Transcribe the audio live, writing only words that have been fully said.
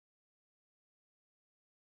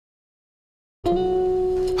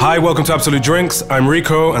Hi, welcome to Absolut Drinks. I'm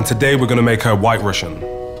Rico, and today we're gonna make a White Russian.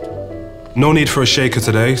 No need for a shaker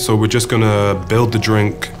today, so we're just gonna build the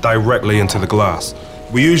drink directly into the glass.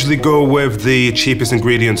 We usually go with the cheapest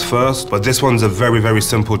ingredients first, but this one's a very, very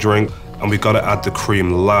simple drink, and we gotta add the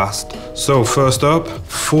cream last. So first up,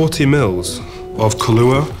 40 mils of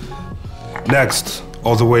Kahlua. Next,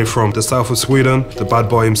 all the way from the south of Sweden, the bad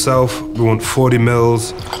boy himself, we want 40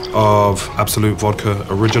 mils of Absolut Vodka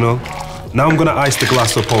Original. Now I'm gonna ice the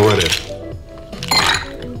glass up already.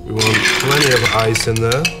 We want plenty of ice in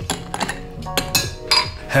there.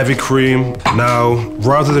 Heavy cream. Now,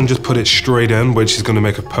 rather than just put it straight in, which is gonna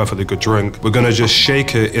make a perfectly good drink, we're gonna just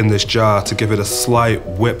shake it in this jar to give it a slight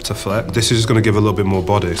whipped effect. This is just gonna give a little bit more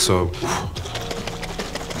body, so.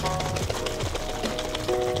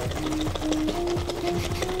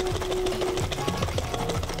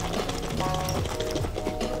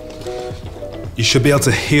 You should be able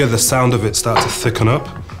to hear the sound of it start to thicken up.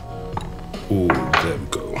 Ooh, there we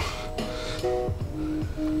go.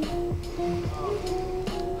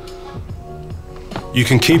 You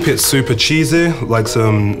can keep it super cheesy, like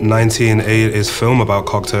some 1980s film about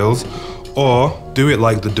cocktails, or do it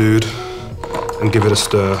like the dude and give it a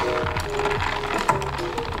stir.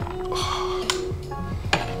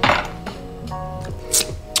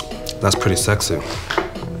 That's pretty sexy.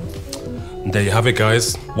 And there you have it,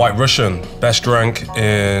 guys. White Russian, best drank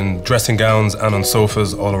in dressing gowns and on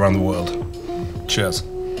sofas all around the world. Cheers.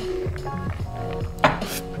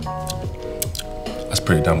 That's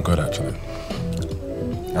pretty damn good, actually.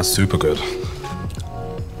 That's super good.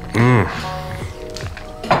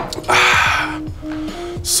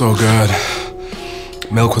 So good.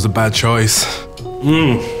 Milk was a bad choice.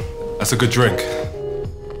 That's a good drink.